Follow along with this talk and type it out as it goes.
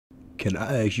Can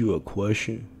I ask you a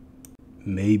question?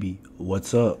 Maybe.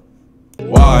 What's up?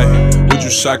 Why would you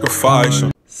sacrifice?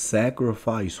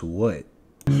 Sacrifice what?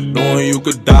 Knowing you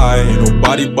could die, ain't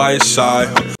nobody by your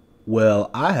side.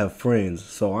 Well, I have friends,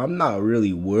 so I'm not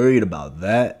really worried about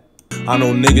that. I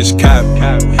know niggas cap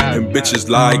and bitches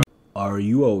lie. Are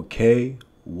you okay?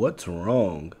 What's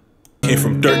wrong? Came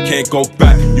from dirt, can't go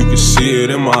back. You can see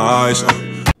it in my eyes.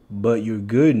 But you're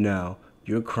good now.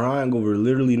 You're crying over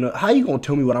literally nothing. How you gonna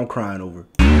tell me what I'm crying over?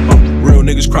 Real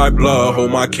niggas cry blood.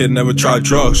 Hope my kid never tried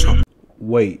drugs.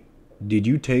 Wait, did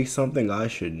you take something I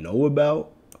should know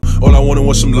about? All I wanted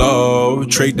was some love.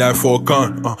 Trade that for a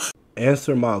gun.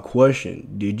 Answer my question.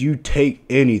 Did you take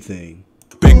anything?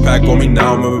 Big pack on me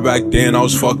now. Remember back then I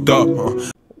was fucked up.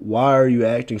 Why are you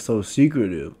acting so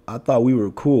secretive? I thought we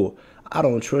were cool. I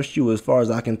don't trust you as far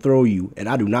as I can throw you, and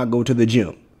I do not go to the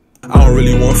gym. I don't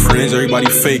really want friends. Everybody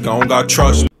fake. I don't got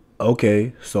trust.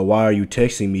 Okay, so why are you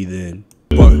texting me then?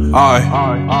 But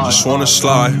I just wanna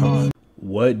slide.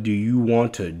 What do you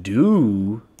want to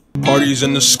do? Parties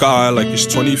in the sky like it's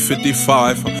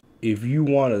 2055. If you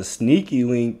want a sneaky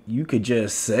link, you could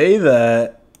just say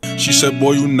that. She said,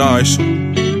 boy, you nice.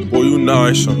 Boy, you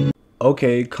nice.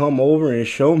 Okay, come over and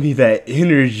show me that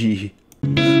energy.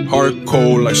 Heart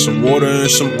cold like some water and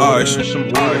some ice.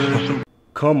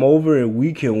 Come over and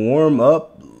we can warm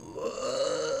up.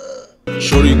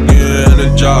 Shorty get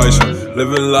energized,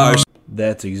 living life.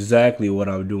 That's exactly what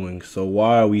I'm doing. So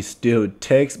why are we still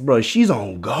text? Bro, she's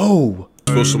on go.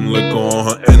 Spill some liquor on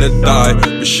her and it died,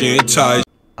 but she ain't tied.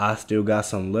 I still got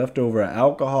some leftover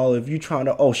alcohol if you trying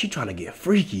to, oh, she trying to get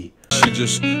freaky. She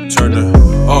just turned it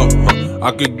up,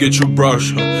 I could get you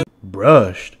brushed.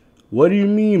 Brushed? What do you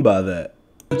mean by that?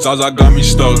 Zaza got me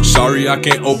stuck, sorry I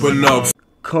can't open up.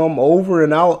 Come over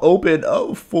and I'll open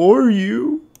up for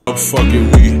you. Fuck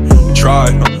it, we try,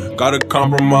 gotta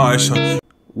compromise.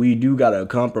 We do gotta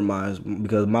compromise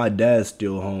because my dad's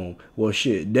still home. Well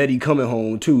shit, daddy coming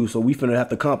home too, so we finna have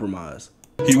to compromise.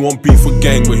 He won't be for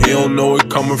gang, but he don't know it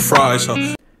coming fries.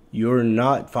 You're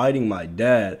not fighting my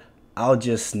dad. I'll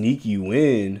just sneak you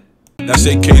in. That's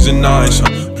AKs and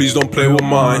 9s, please don't play with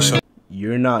mine.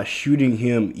 You're not shooting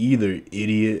him either,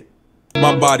 idiot.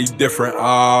 My body different,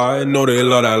 I know they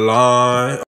love that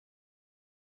line.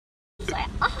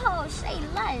 Oh, say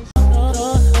less.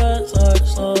 Your hands are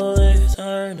slowly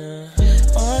turning.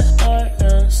 My heart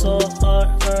is so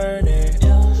heart-burning.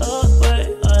 The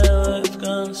way I live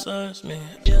concerns me.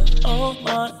 Oh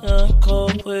my uncle,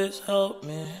 please help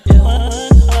me. When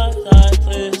I die,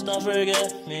 please don't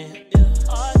forget me.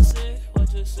 I see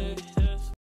what you see.